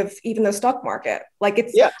dump with even the stock market. Like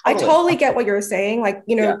totally. I totally get what you're saying. Like,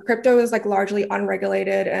 crypto is like largely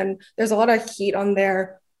unregulated and there's a lot of heat on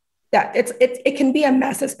there that it can be a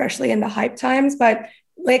mess, especially in the hype times. But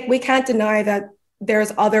like, we can't deny that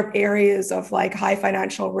there's other areas of like high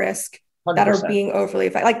financial risk 100%. That are being overly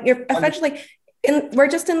like you're essentially we're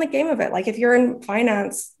just in the game of it. Like if you're in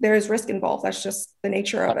finance, there's risk involved. That's just the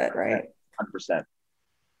nature of it, right? 100%.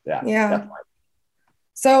 Yeah. Definitely.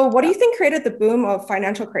 So what do you think created the boom of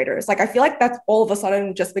financial creators? Like, I feel like that's all of a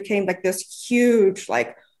sudden just became like this huge,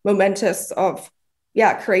 like momentous of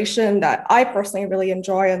creation that I personally really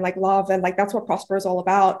enjoy and like love. And like, that's what Prosper is all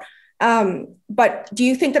about. But do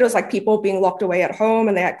you think that it was like people being locked away at home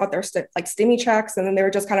and they got their like stimmy checks and then they were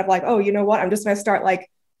just kind of like, oh, you know what? I'm just going to start like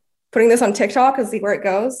putting this on TikTok and see where it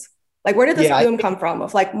goes. Like, where did this boom come from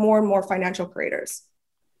of like more and more financial creators?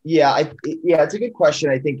 Yeah, it's a good question.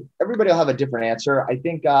 I think everybody will have a different answer. I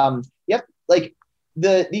think, like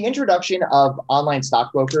the introduction of online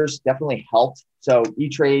stockbrokers definitely helped. So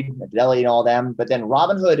E-Trade, Fidelity, and all them. But then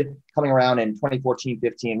Robinhood coming around in 2014,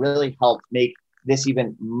 15 really helped make this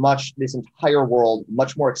entire world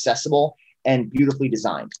much more accessible and beautifully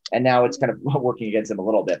designed. And now it's kind of working against them a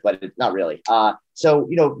little bit, but it's not really. So,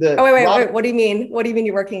 you know, wait. What do you mean? What do you mean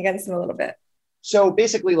you're working against them a little bit? So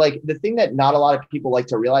basically, like the thing that not a lot of people like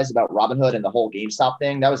to realize about Robinhood and the whole GameStop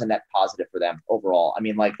thing, that was a net positive for them overall. I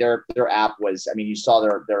mean, like their app was, I mean, you saw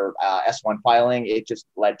their S1 filing, it just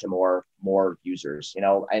led to more users, you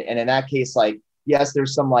know, and in that case, like, yes,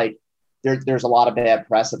 there's some like, there's a lot of bad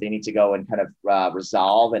press that they need to go and kind of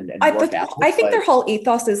resolve and work out. I think their whole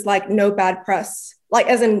ethos is like no bad press, like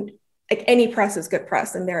as in like any press is good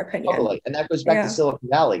press in their opinion. Totally. And that goes back to Silicon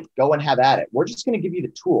Valley. Go and have at it. We're just going to give you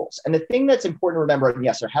the tools. And the thing that's important to remember, and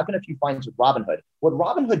yes, there have been a few fines with Robinhood. What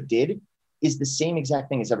Robinhood did is the same exact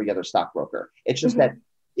thing as every other stockbroker. It's just that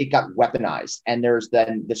it got weaponized. And there's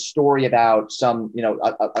then the story about some, you know,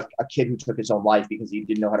 a kid who took his own life because he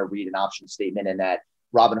didn't know how to read an option statement, and that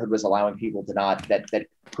Robinhood was allowing people to not, that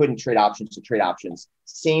couldn't trade options to trade options.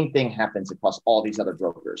 Same thing happens across all these other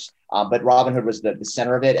brokers. But Robinhood was the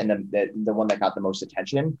center of it and the one that got the most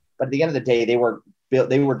attention. But at the end of the day, they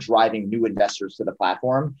were driving new investors to the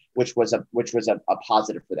platform, which was a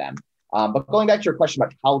positive for them. But going back to your question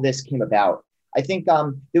about how this came about, I think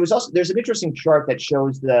there's an interesting chart that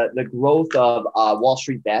shows the growth of Wall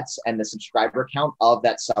Street Bets and the subscriber count of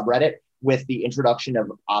that subreddit with the introduction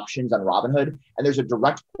of options on Robinhood. And there's a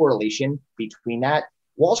direct correlation between that.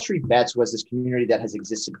 Wall Street Bets was this community that has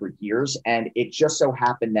existed for years. And it just so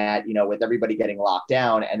happened that, you know, with everybody getting locked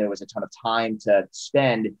down and there was a ton of time to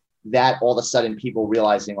spend, that all of a sudden people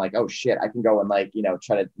realizing like, oh shit, I can go and like, you know,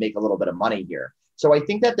 try to make a little bit of money here. So I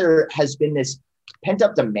think that there has been this pent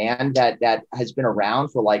up demand that has been around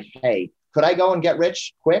for like, hey, could I go and get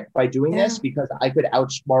rich quick by doing this because I could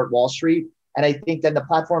outsmart Wall Street? And I think that the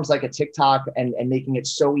platforms like a TikTok and making it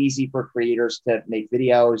so easy for creators to make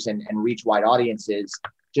videos and reach wide audiences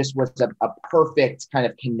just was a perfect kind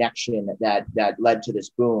of connection that led to this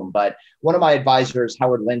boom. But one of my advisors,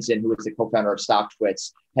 Howard Lindzen, who is the co-founder of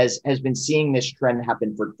StockTwits, has been seeing this trend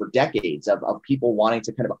happen for decades of people wanting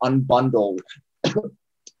to kind of unbundle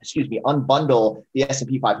the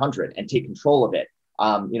S&P 500 and take control of it.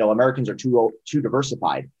 You know, Americans are too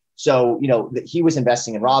diversified. So, you know, he was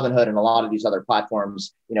investing in Robinhood and a lot of these other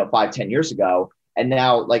platforms, you know, 5-10 years ago. And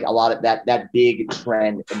now like a lot of that big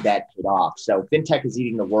trend and that paid off. So fintech is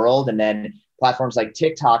eating the world. And then platforms like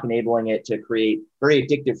TikTok enabling it to create very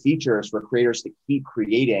addictive features for creators to keep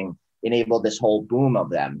creating enable this whole boom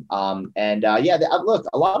of them. Look,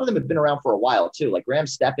 a lot of them have been around for a while too. Like Graham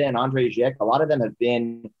Stephan, Andre Zick, a lot of them have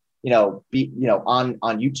been on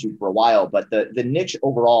YouTube for a while, but the niche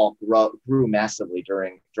overall grew massively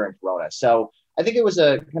during Corona. So I think it was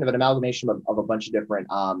a kind of an amalgamation of a bunch of different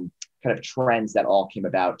kind of trends that all came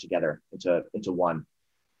about together into one.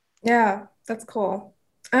 Yeah, that's cool.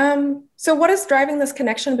 So what is driving this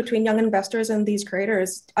connection between young investors and these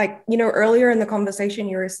creators? Like, you know, earlier in the conversation,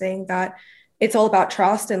 you were saying that it's all about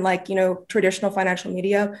trust and like, you know, traditional financial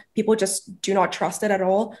media, people just do not trust it at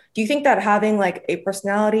all. Do you think that having like a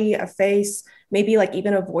personality, a face, maybe like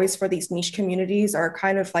even a voice for these niche communities are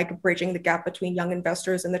kind of like bridging the gap between young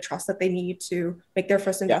investors and the trust that they need to make their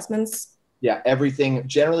first investments? Yeah,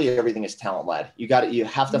 generally everything is talent led. You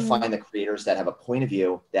have to find the creators that have a point of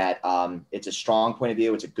view that it's a strong point of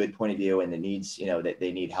view, it's a good point of view, and it needs, you know, that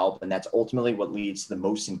they need help. And that's ultimately what leads to the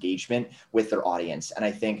most engagement with their audience. And I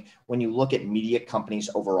think when you look at media companies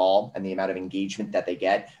overall and the amount of engagement that they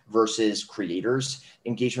get versus creators,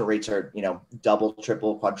 engagement rates are, you know, double,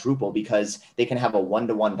 triple, quadruple because they can have a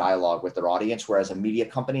one-to-one dialogue with their audience. Whereas a media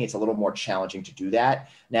company, it's a little more challenging to do that.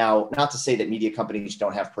 Now, not to say that media companies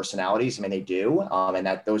don't have personalities. I mean, they do. And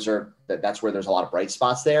that's where there's a lot of bright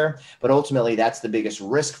spots there. But ultimately, that's the biggest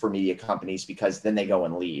risk for media companies because then they go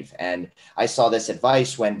and leave. And I saw this at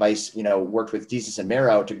Vice when Vice, you know, worked with Desus and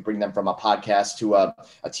Mero to bring them from a podcast to a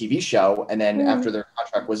TV show. And then after their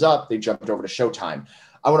contract was up, they jumped over to Showtime.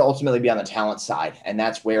 I want to ultimately be on the talent side. And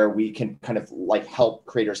that's where we can kind of like help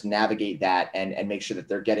creators navigate that and make sure that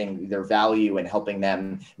they're getting their value and helping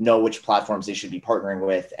them know which platforms they should be partnering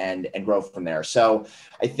with and grow from there. So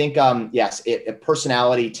I think, yes,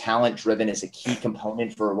 personality, talent driven is a key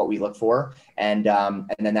component for what we look for. And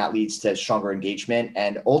then that leads to stronger engagement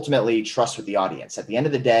and ultimately trust with the audience. At the end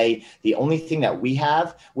of the day, the only thing that we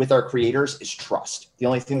have with our creators is trust. The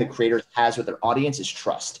only thing the creators has with their audience is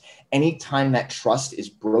trust. Anytime that trust is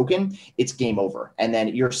broken, it's game over. And then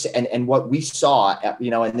and what we saw,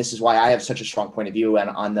 and this is why I have such a strong point of view and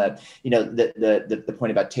on the, the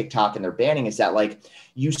point about TikTok and their banning is that like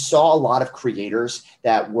you saw a lot of creators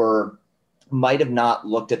that might have not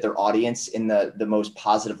looked at their audience in the most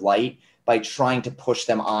positive light by trying to push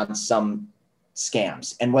them on some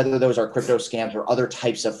scams. And whether those are crypto scams or other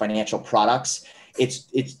types of financial products, it's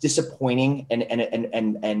disappointing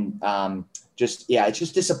it's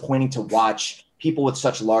just disappointing to watch people with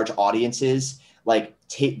such large audiences like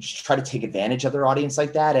try to take advantage of their audience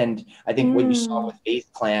like that. And I think what you saw with FaZe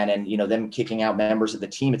Clan and them kicking out members of the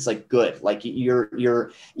team, it's like good. Like you're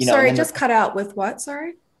Sorry, just cut out with what?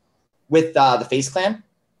 Sorry. With the FaZe Clan.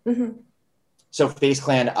 Mm-hmm. So FaZe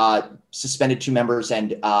Clan suspended 2 members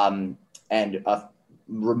and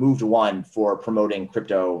removed 1 for promoting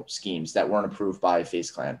crypto schemes that weren't approved by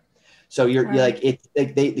FaZe Clan. So you're like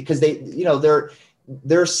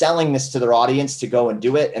they're selling this to their audience to go and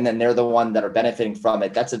do it, and then they're the one that are benefiting from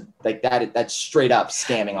it. That's that's straight up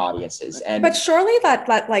scamming audiences. But surely that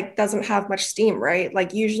like doesn't have much steam, right?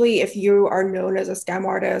 Like usually if you are known as a scam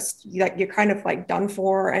artist, you're kind of like done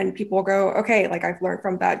for, and people go, okay, like I've learned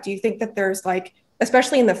from that. Do you think that there's like,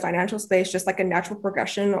 especially in the financial space, just like a natural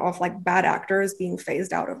progression of like bad actors being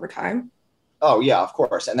phased out over time? Oh yeah, of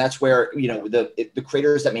course. And that's where, the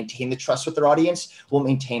creators that maintain the trust with their audience will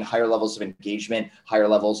maintain higher levels of engagement, higher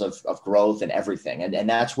levels of growth and everything. And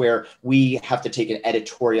that's where we have to take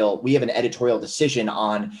we have an editorial decision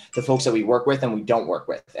on the folks that we work with and we don't work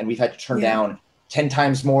with. And we've had to turn down 10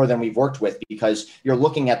 times more than we've worked with because you're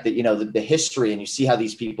looking at the history and you see how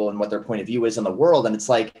these people and what their point of view is in the world. And it's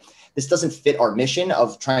like, this doesn't fit our mission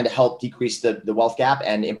of trying to help decrease the wealth gap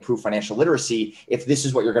and improve financial literacy if this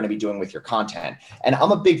is what you're going to be doing with your content. And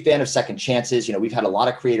I'm a big fan of second chances. We've had a lot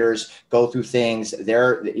of creators go through things.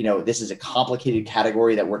 This is a complicated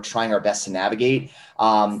category that we're trying our best to navigate.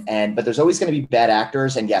 But there's always going to be bad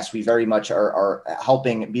actors. And yes, we very much are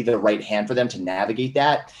helping be the right hand for them to navigate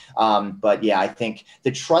that. But yeah, I think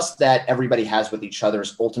the trust that everybody has with each other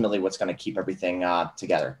is ultimately what's going to keep everything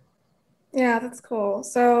together. Yeah, that's cool.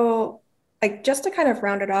 So like just to kind of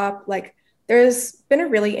round it up, like there's been a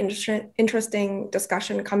really interesting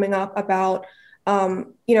discussion coming up about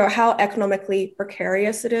how economically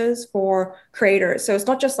precarious it is for creators. So it's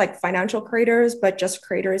not just like financial creators, but just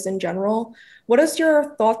creators in general. What is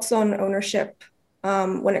your thoughts on ownership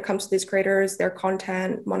when it comes to these creators, their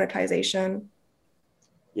content, monetization?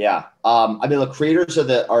 Yeah, I mean, look, creators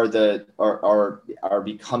are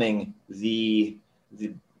becoming the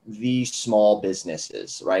small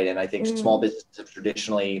businesses, right? And I think small businesses have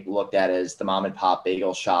traditionally looked at as the mom and pop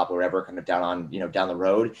bagel shop or whatever kind of down the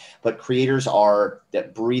road. But creators are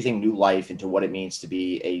that breathing new life into what it means to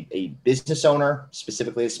be a business owner,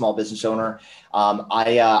 specifically a small business owner.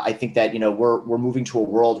 I think that, we're moving to a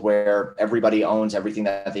world where everybody owns everything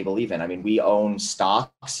that they believe in. I mean, we own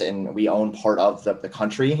stocks and we own part of the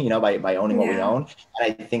country, by owning what we own.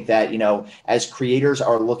 And I think that, as creators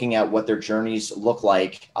are looking at what their journeys look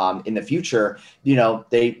like, in the future,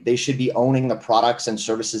 they should be owning the products and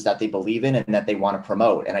services that they believe in and that they want to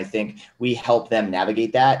promote. And I think we help them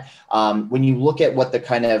navigate that. When you look at what the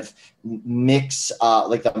kind of mix,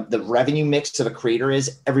 like the revenue mix of a creator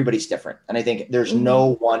is, everybody's different. And I think there's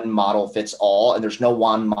no one model fits all, and there's no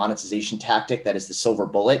one monetization tactic that is the silver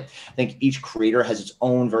bullet. I think each creator has its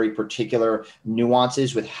own very particular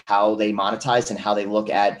nuances with how they monetize and how they look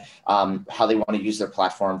at how they want to use their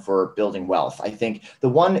platform for building wealth. I think the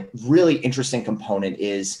one really interesting component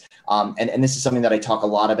is, and this is something that I talk a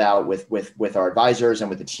lot about with our advisors and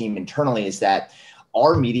with the team internally, is that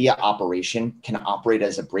our media operation can operate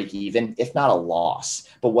as a break even, if not a loss.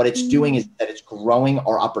 But what it's doing is that it's growing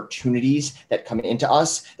our opportunities that come into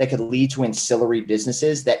us that could lead to ancillary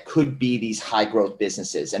businesses that could be these high growth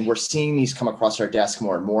businesses. And we're seeing these come across our desk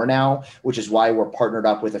more and more now, which is why we're partnered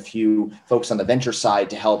up with a few folks on the venture side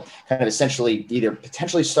to help kind of essentially either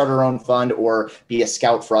potentially start our own fund or be a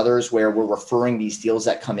scout for others, where we're referring these deals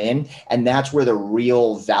that come in. And that's where the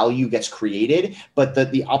real value gets created. But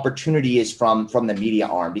the opportunity is from the media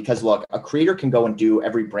arm, because look, a creator can go and do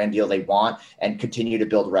every brand deal they want and continue to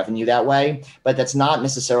build revenue that way, but that's not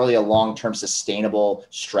necessarily a long-term sustainable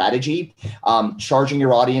strategy. Charging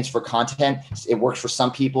your audience for content, it works for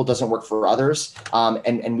some people, doesn't work for others.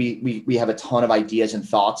 And we have a ton of ideas and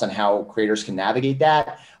thoughts on how creators can navigate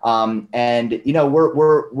that.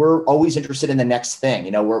 We're always interested in the next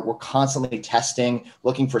thing. We're constantly testing,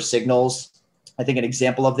 looking for signals. I think an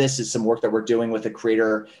example of this is some work that we're doing with a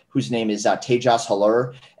creator whose name is Tejas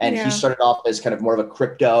Halur. And he started off as kind of more of a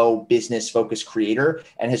crypto business focused creator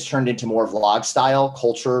and has turned into more vlog style,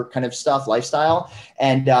 culture kind of stuff, lifestyle.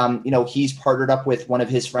 And, he's partnered up with one of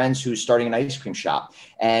his friends who's starting an ice cream shop.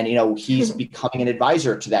 And, he's becoming an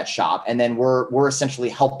advisor to that shop. And then we're essentially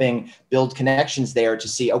helping build connections there to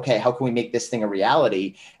see, okay, how can we make this thing a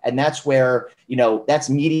reality? And that's where, that's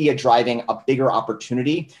media driving a bigger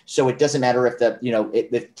opportunity. So it doesn't matter if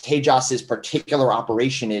if Tejas's particular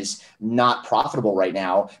operation is not profitable right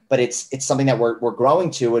now, but it's something that we're growing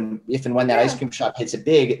to. And if and when that ice cream shop hits it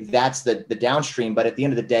big, that's the downstream. But at the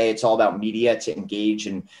end of the day, it's all about media to engage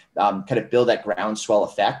and kind of build that groundswell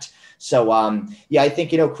effect. So I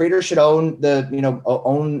think creators should own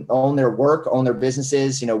own their work, own their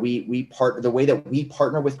businesses. We the way that we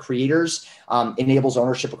partner with creators enables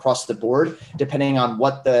ownership across the board, depending on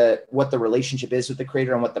what the relationship is with the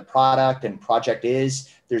creator and what the product and project is.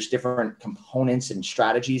 There's different components and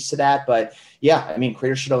strategies to that, but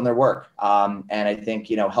creators should own their work. And I think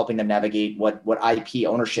helping them navigate what IP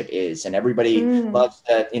ownership is, and everybody loves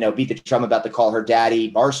to beat the drum about the Call Her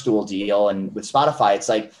Daddy Barstool deal, and with Spotify, it's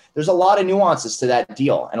like there's a lot of nuances to that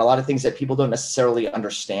deal and a lot of things that people don't necessarily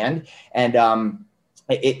understand. And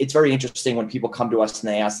it's very interesting when people come to us and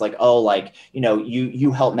they ask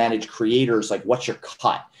you help manage creators, like what's your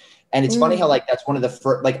cut? And it's funny how that's one of the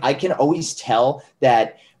first, I can always tell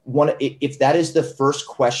that if that is the first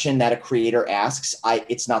question that a creator asks,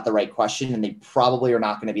 it's not the right question, and they probably are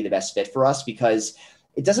not going to be the best fit for us, because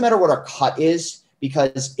it doesn't matter what our cut is,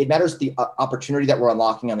 because it matters the opportunity that we're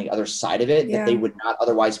unlocking on the other side of it that they would not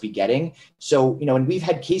otherwise be getting. So, and we've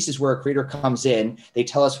had cases where a creator comes in, they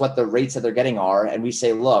tell us what the rates that they're getting are, and we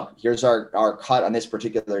say, look, here's our cut on this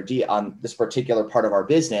particular on this particular part of our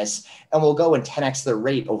business, and we'll go and 10x their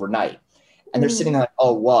rate overnight. And they're sitting there like,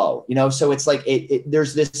 oh, whoa, so it's like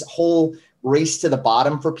there's this whole race to the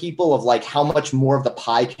bottom for people of like, how much more of the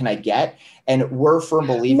pie can I get? And we're firm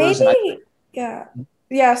believers.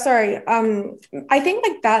 Yeah, sorry. I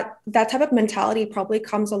think that type of mentality probably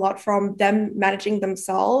comes a lot from them managing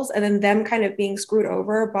themselves, and then them kind of being screwed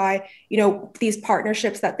over by, these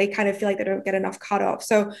partnerships that they kind of feel like they don't get enough cut off.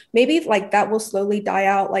 So maybe that will slowly die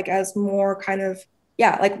out, as more kind of,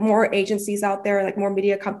 more agencies out there, more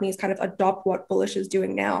media companies kind of adopt what Bullish is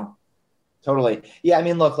doing now. Totally. Yeah.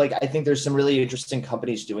 Look, I think there's some really interesting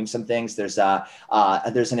companies doing some things. There's an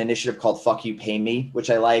initiative called Fuck You Pay Me, which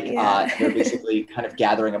I like. They're basically kind of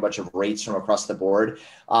gathering a bunch of rates from across the board.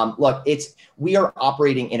 Look, we are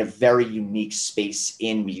operating in a very unique space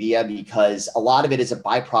in media, because a lot of it is a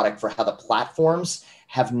byproduct for how the platforms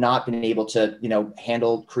have not been able to,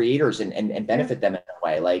 handle creators and benefit them in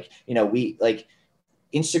a way.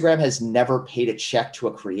 Instagram has never paid a check to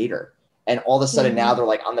a creator. And all of a sudden now they're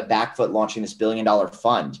on the back foot launching this $1 billion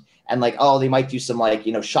fund. And they might do some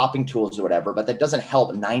shopping tools or whatever, but that doesn't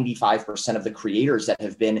help 95% of the creators that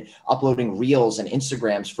have been uploading reels and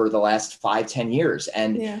Instagrams for the last 5-10 years.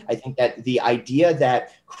 And I think that the idea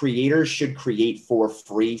that creators should create for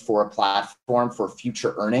free for a platform for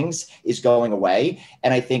future earnings is going away.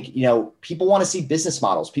 And I think, people want to see business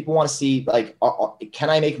models. People want to see can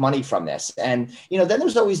I make money from this? And, then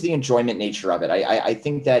there's always the enjoyment nature of it. I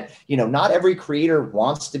think that, not every creator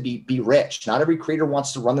wants to be rich. Not every creator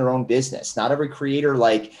wants to run their own business. Not every creator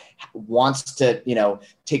wants to,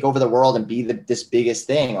 take over the world and be this biggest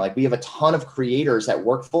thing. We have a ton of creators that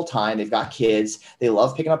work full time. They've got kids. They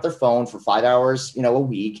love picking up their phone for 5 hours, a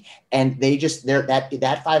week. And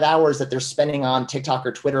that 5 hours that they're spending on TikTok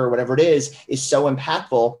or Twitter or whatever it is so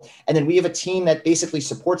impactful. And then we have a team that basically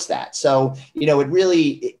supports that. So,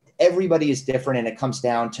 everybody is different, and it comes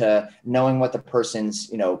down to knowing what the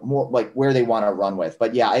person's, more where they want to run with.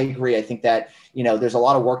 But yeah, I agree. I think that, there's a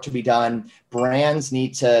lot of work to be done. Brands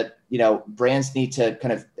need to brands need to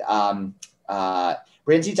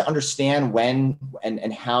understand when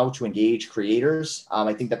and how to engage creators.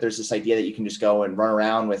 I think that there's this idea that you can just go and run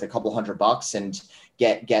around with a couple $100 and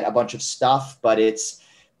get a bunch of stuff, but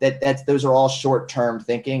those are all short-term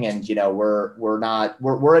thinking. And,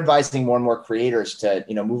 we're advising more and more creators to,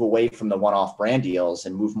 move away from the one-off brand deals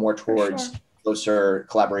and move more towards closer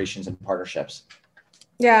collaborations and partnerships.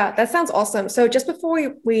 Yeah, that sounds awesome. So just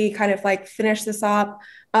before we kind of finish this up,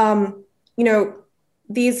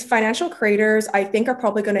 these financial creators, I think, are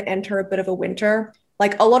probably going to enter a bit of a winter.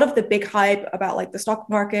 A lot of the big hype about the stock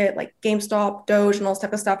market, GameStop, Doge, and all this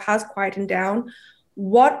type of stuff has quietened down.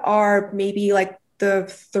 What are maybe the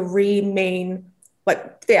three main,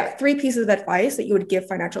 three pieces of advice that you would give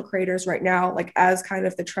financial creators right now, as kind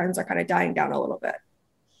of the trends are kind of dying down a little bit?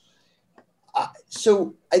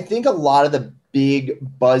 So I think a lot of the big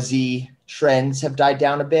buzzy trends have died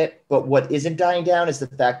down a bit, but what isn't dying down is the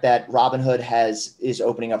fact that Robinhood is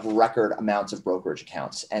opening up record amounts of brokerage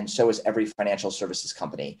accounts, and so is every financial services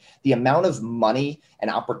company. The amount of money and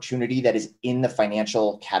opportunity that is in the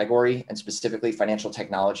financial category, and specifically financial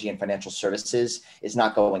technology and financial services, is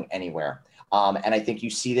not going anywhere. And I think you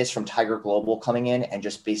see this from Tiger Global coming in and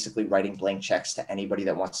just basically writing blank checks to anybody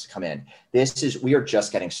that wants to come in. We are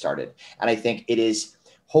just getting started. And I think it is,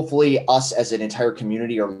 hopefully us as an entire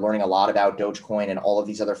community are learning a lot about Dogecoin and all of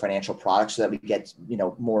these other financial products so that we get,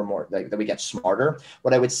 more and more, that we get smarter.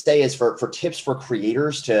 What I would say is for tips for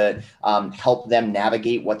creators to help them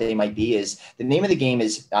navigate what they might be, is the name of the game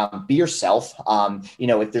is be yourself.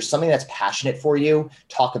 If there's something that's passionate for you,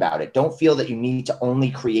 talk about it. Don't feel that you need to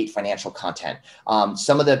only create financial content.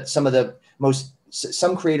 Some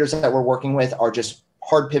creators that we're working with are just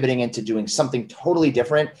hard pivoting into doing something totally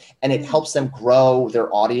different, and it helps them grow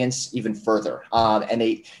their audience even further.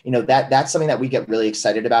 And that's something that we get really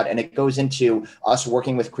excited about. And it goes into us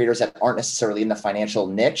working with creators that aren't necessarily in the financial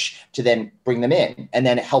niche to then bring them in, and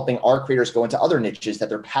then helping our creators go into other niches that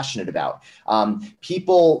they're passionate about.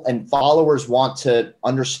 People and followers want to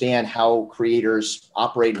understand how creators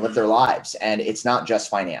operate and live their lives, and it's not just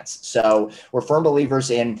finance. So we're firm believers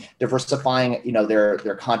in diversifying,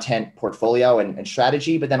 their content portfolio and strategy,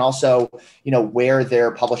 but then also, where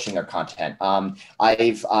they're publishing their content.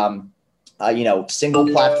 Single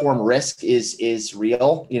platform risk is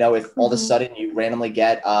real. If all of a sudden you randomly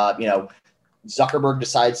get, Zuckerberg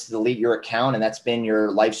decides to delete your account, and that's been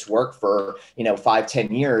your life's work for,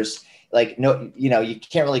 5-10 years. You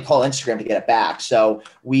can't really call Instagram to get it back. So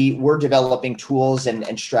we're developing tools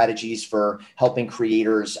and strategies for helping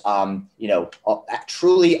creators,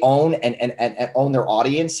 truly own and own their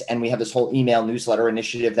audience. And we have this whole email newsletter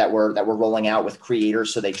initiative that we're rolling out with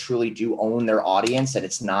creators, so they truly do own their audience, and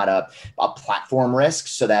it's not a platform risk,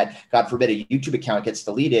 so that, God forbid, a YouTube account gets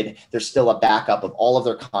deleted, there's still a backup of all of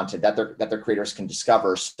their content that their creators can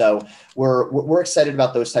discover. So we're excited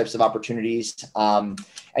about those types of opportunities.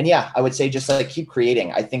 And yeah, I would say just keep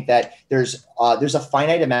creating. I think that there's a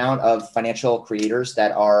finite amount of financial creators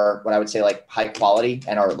that are what I would say high quality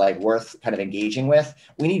and are worth kind of engaging with.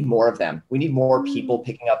 We need more of them. We need more people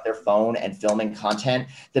picking up their phone and filming content.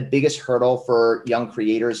 The biggest hurdle for young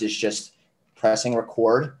creators is just pressing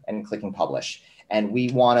record and clicking publish. And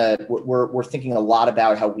we're thinking a lot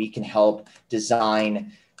about how we can help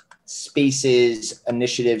design spaces,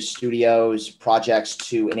 initiatives, studios, projects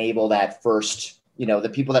to enable that first, the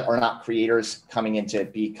people that are not creators coming into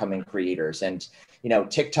becoming creators. And,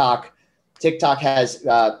 TikTok has,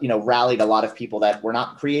 rallied a lot of people that were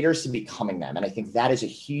not creators to becoming them. And I think that is a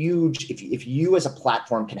huge, if you as a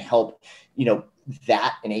platform can help,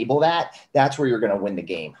 enable that, that's where you're going to win the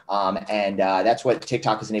game. And that's what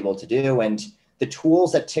TikTok is enabled to do. And the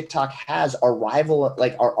tools that TikTok has are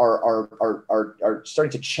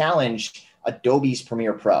starting to challenge Adobe's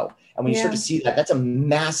Premiere Pro. And when you start to see that, that's a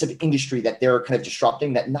massive industry that they're kind of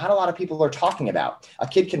disrupting that not a lot of people are talking about. A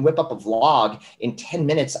kid can whip up a vlog in 10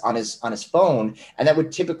 minutes on his phone, and that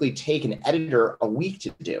would typically take an editor a week to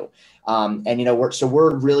do.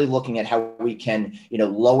 We're really looking at how we can,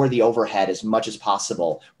 lower the overhead as much as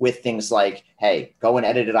possible with things like, hey, go and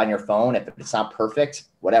edit it on your phone. If it's not perfect,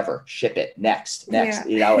 whatever, ship it next, on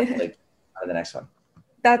to the next one.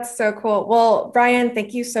 That's so cool. Well, Brian,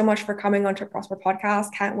 thank you so much for coming onto Prosper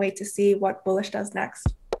Podcast. Can't wait to see what Bullish does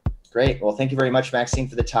next. Great. Well, thank you very much, Maxine,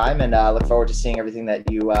 for the time, and look forward to seeing everything that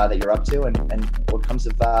you're up to and what comes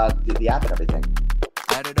of the app and everything.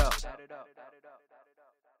 Add it up.